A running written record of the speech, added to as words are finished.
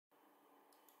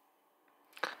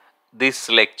This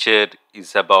lecture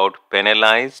is about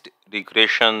penalized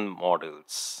regression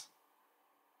models.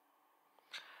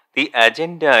 The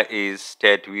agenda is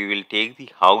that we will take the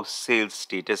house sales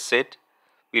dataset,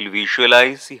 we'll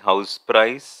visualize the house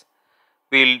price,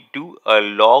 we'll do a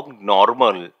log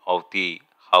normal of the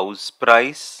house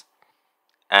price,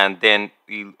 and then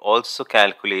we'll also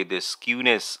calculate the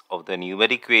skewness of the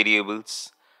numeric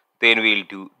variables. Then we'll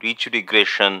do ridge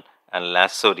regression and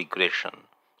lasso regression.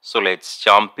 So let's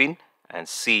jump in and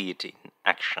see it in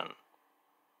action.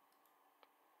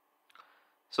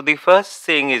 So the first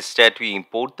thing is that we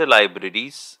import the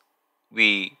libraries,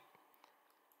 we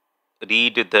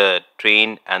read the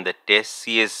train and the test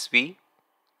CSV,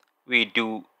 we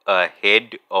do a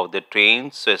head of the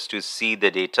train so as to see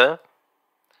the data,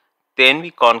 then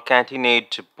we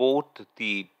concatenate both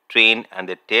the train and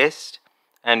the test,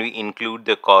 and we include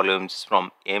the columns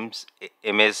from MS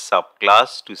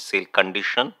subclass to cell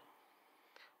condition.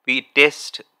 We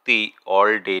test the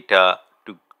all data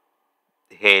to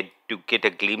head to get a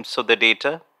glimpse of the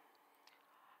data.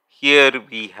 Here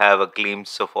we have a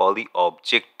glimpse of all the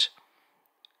object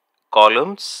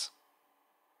columns,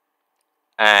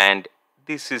 and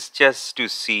this is just to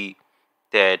see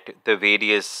that the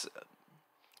various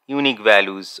unique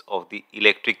values of the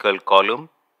electrical column.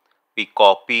 We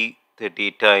copy the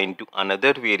data into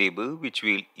another variable which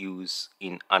we'll use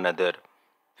in another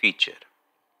feature.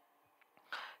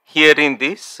 Here in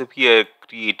this, we are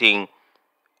creating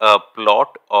a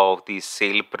plot of the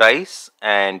sale price,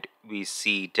 and we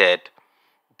see that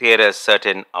there are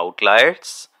certain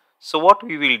outliers. So what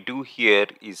we will do here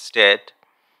is that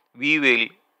we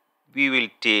will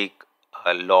take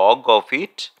a log of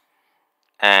it,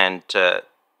 and the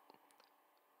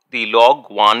log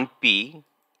 1p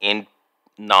in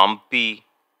numpy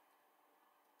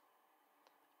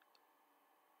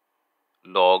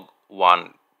log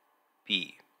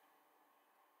 1p.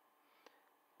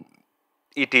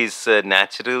 It is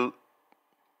natural.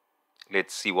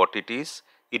 Let's see what it is.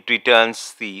 It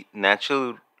returns the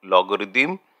natural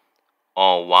logarithm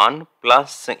of 1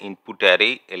 plus input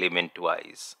array element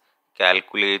wise.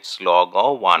 Calculates log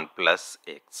of 1 plus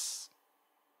x.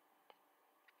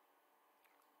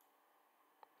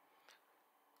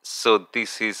 So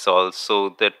this is also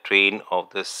the train of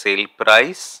the sale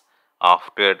price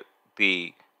after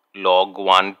the log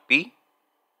 1p,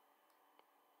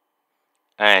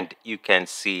 and you can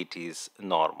see it is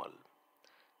normal.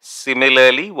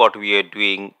 Similarly, what we are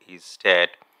doing is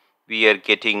that we are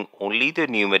getting only the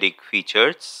numeric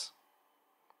features,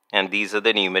 and these are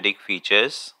the numeric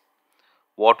features.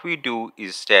 What we do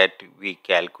is that we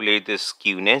calculate the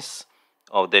skewness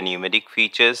of the numeric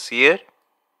features here,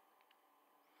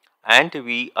 and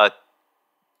we are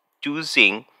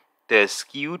choosing the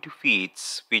skewed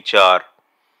feeds which are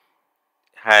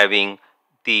having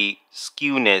the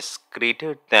skewness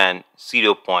greater than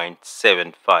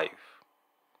 0.75.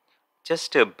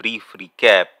 Just a brief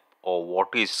recap of what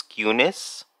is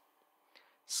skewness.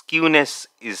 Skewness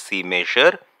is the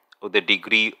measure of the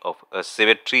degree of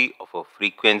asymmetry of a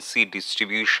frequency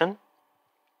distribution.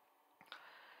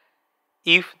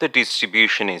 If the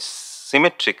distribution is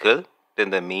symmetrical,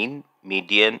 then the mean,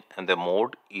 median and the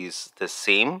mode is the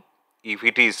same. If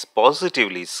it is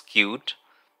positively skewed,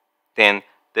 then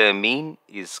the mean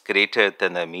is greater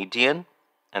than the median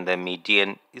and the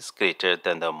median is greater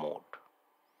than the mode.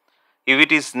 If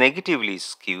it is negatively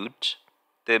skewed,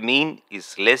 the mean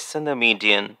is less than the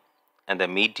median and the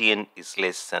median is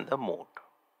less than the mode.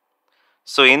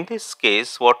 So in this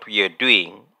case, what we are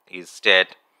doing is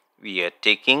that we are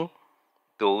taking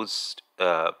those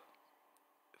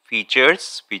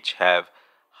features which have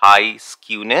high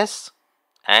skewness,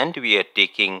 and we are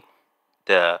taking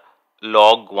the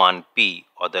log 1p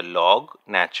or the log,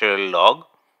 natural log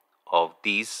of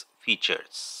these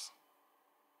features,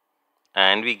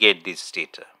 and we get this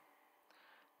data.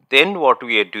 Then what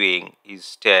we are doing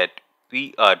is that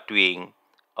we are doing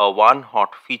a one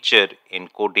hot feature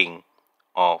encoding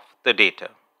of the data.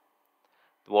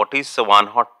 What is the one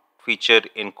hot feature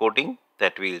encoding?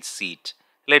 That we'll see it.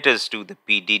 Let us do the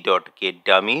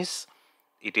pd.getDummies.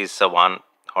 It is a one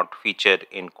hot feature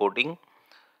encoding.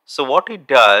 So what it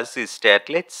does is that,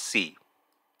 let's see.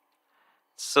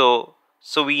 So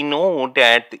we know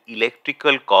that the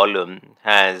electrical column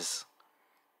has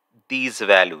these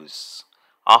values.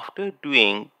 After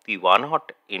doing the one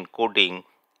hot encoding,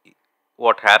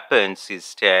 what happens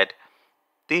is that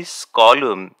this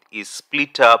column is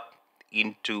split up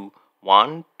into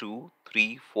 1, 2,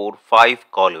 3, 4,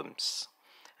 5 columns,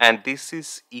 and this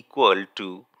is equal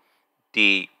to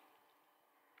the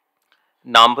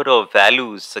number of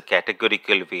values a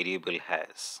categorical variable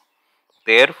has.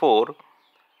 Therefore,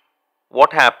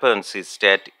 what happens is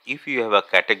that if you have a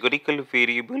categorical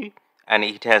variable and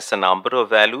it has a number of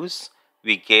values,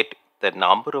 we get the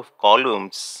number of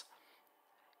columns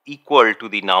equal to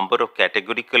the number of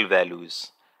categorical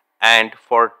values. And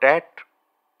for that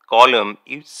column,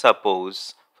 if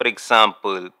suppose, for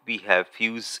example, we have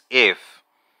fuse F,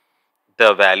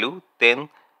 the value, then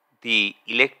the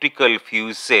electrical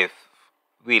fuse F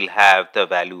will have the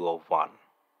value of 1.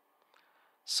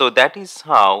 So that is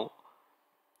how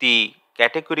the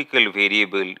categorical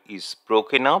variable is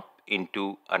broken up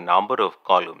into a number of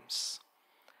columns.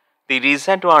 The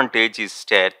disadvantage is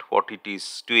that what it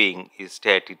is doing is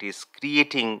that it is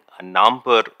creating a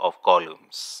number of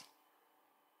columns.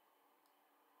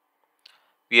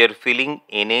 We are filling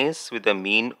NAs with the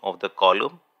mean of the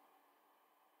column,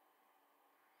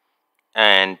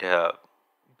 and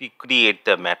we create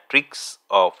the matrix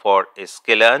for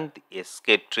sklearn, the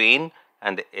sk train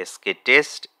and the sk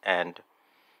test, and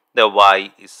the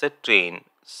y is the train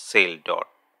cell dot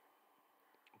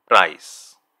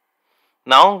price.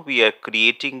 Now we are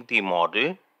creating the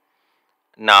model.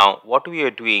 Now what we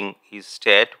are doing is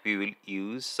that we will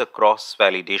use the cross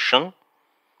validation,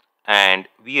 and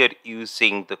we are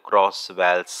using the cross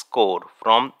val score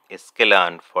from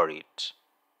sklearn for it,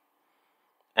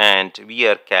 and we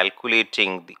are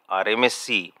calculating the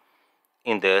RMSE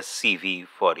in the CV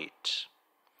for it.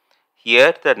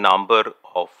 Here the number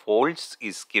of folds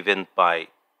is given by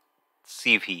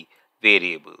CV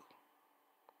variable.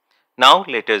 Now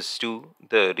let us do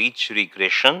the ridge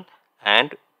regression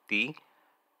and the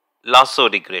lasso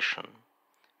regression.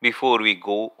 Before we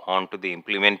go on to the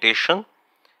implementation,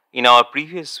 in our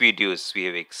previous videos we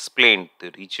have explained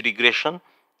the ridge regression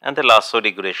and the lasso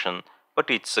regression, but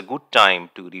it's a good time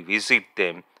to revisit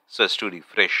them so as to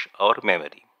refresh our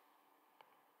memory.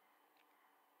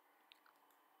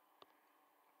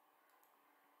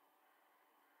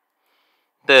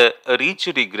 The ridge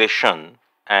regression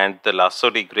and the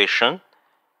lasso regression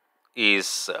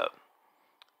is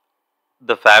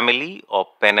the family of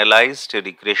penalized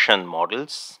regression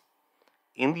models.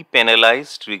 In the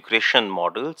penalized regression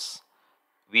models,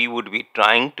 we would be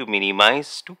trying to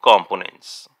minimize two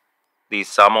components, the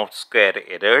sum of square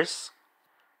errors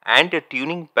and a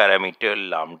tuning parameter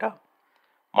lambda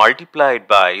multiplied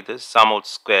by the sum of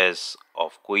squares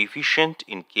of coefficient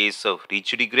in case of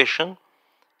ridge regression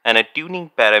and a tuning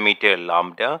parameter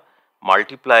lambda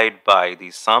multiplied by the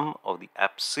sum of the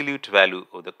absolute value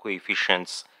of the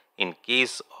coefficients in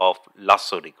case of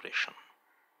lasso regression.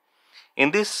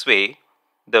 In this way,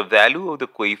 the value of the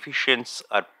coefficients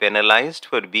are penalized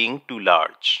for being too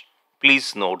large.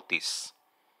 Please note this.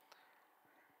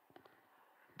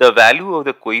 The value of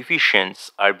the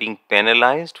coefficients are being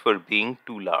penalized for being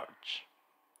too large.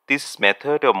 This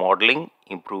method of modeling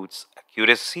improves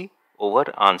accuracy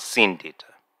over unseen data.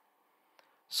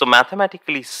 So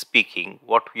mathematically speaking,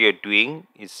 what we are doing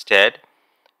is that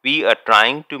we are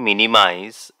trying to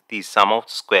minimize the sum of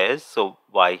squares. So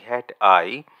y hat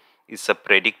I is a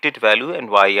predicted value and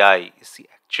yi is the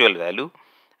actual value,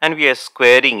 and we are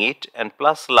squaring it and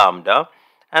plus lambda,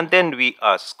 and then we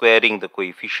are squaring the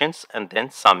coefficients and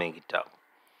then summing it up.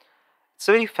 It's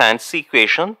a very fancy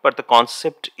equation, but the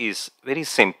concept is very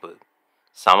simple.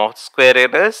 Sum of square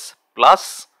errors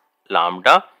plus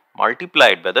lambda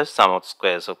multiplied by the sum of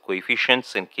squares of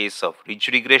coefficients in case of ridge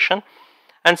regression.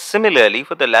 And similarly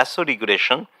for the lasso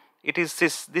regression, it is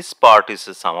this part is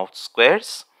the sum of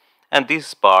squares and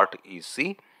this part is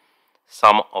the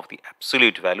sum of the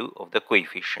absolute value of the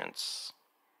coefficients.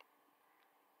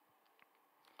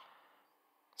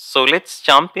 So let's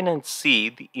jump in and see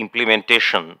the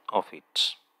implementation of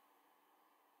it.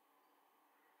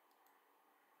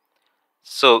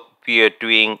 So we are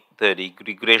doing the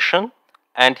regression,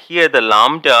 and here the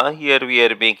lambda, here we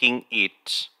are making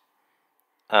it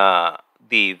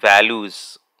the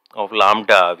values of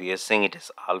lambda, we are saying it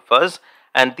as alphas,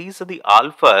 and these are the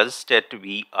alphas that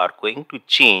we are going to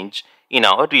change in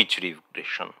our ridge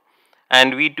regression.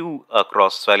 And we do a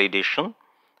cross validation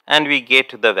and we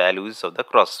get the values of the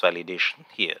cross validation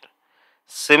here.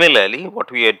 Similarly, what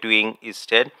we are doing is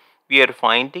that we are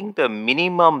finding the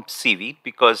minimum CV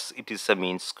because it is a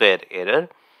mean square error,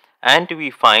 and we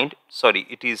find,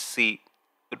 it is the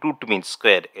root mean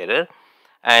square error,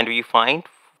 and we find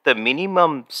the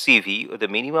minimum CV or the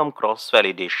minimum cross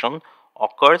validation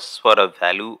occurs for a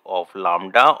value of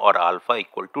lambda or alpha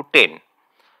equal to 10.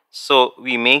 So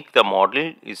we make the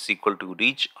model is equal to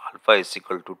ridge alpha is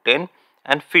equal to 10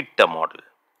 and fit the model.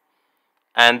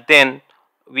 And then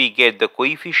we get the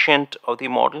coefficient of the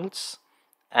models,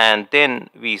 and then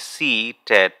we see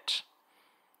that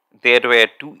there were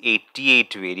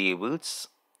 288 variables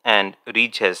and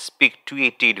Ridge has picked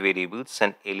 288 variables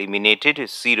and eliminated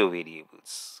 0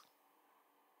 variables.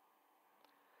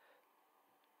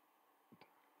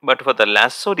 But for the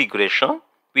lasso regression,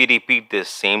 we repeat the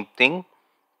same thing.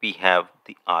 We have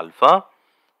the alpha,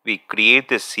 we create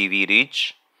the CV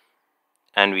ridge,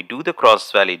 and we do the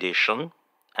cross validation,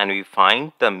 and we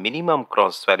find the minimum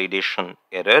cross validation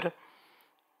error,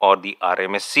 or the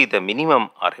RMSE. The minimum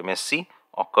RMSE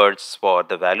occurs for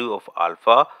the value of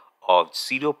alpha of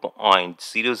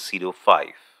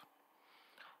 0.005.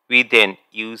 We then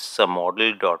use some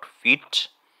model.fit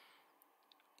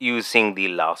using the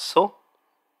lasso,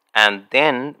 and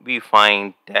then we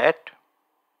find that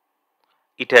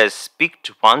it has picked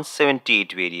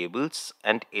 178 variables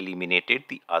and eliminated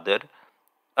the other.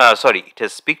 It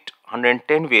has picked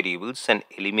 110 variables and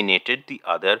eliminated the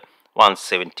other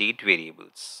 178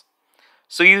 variables.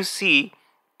 So you see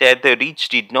that the ridge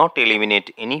did not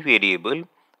eliminate any variable,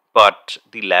 but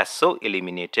the lasso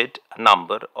eliminated a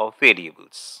number of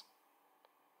variables.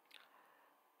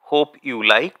 Hope you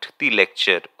liked the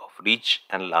lecture of ridge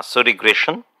and lasso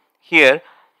regression. Here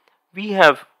we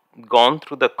have gone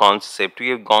through the concept, we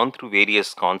have gone through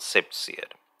various concepts here.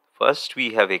 First,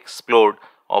 we have explored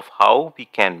of how we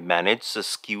can manage the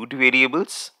skewed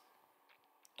variables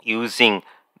using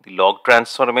the log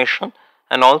transformation,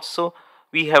 and also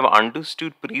we have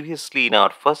understood previously in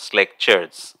our first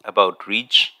lectures about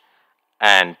ridge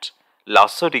and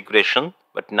lasso regression,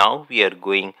 but now we are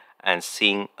going and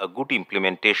seeing a good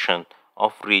implementation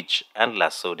of ridge and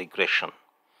lasso regression.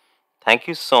 Thank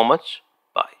you so much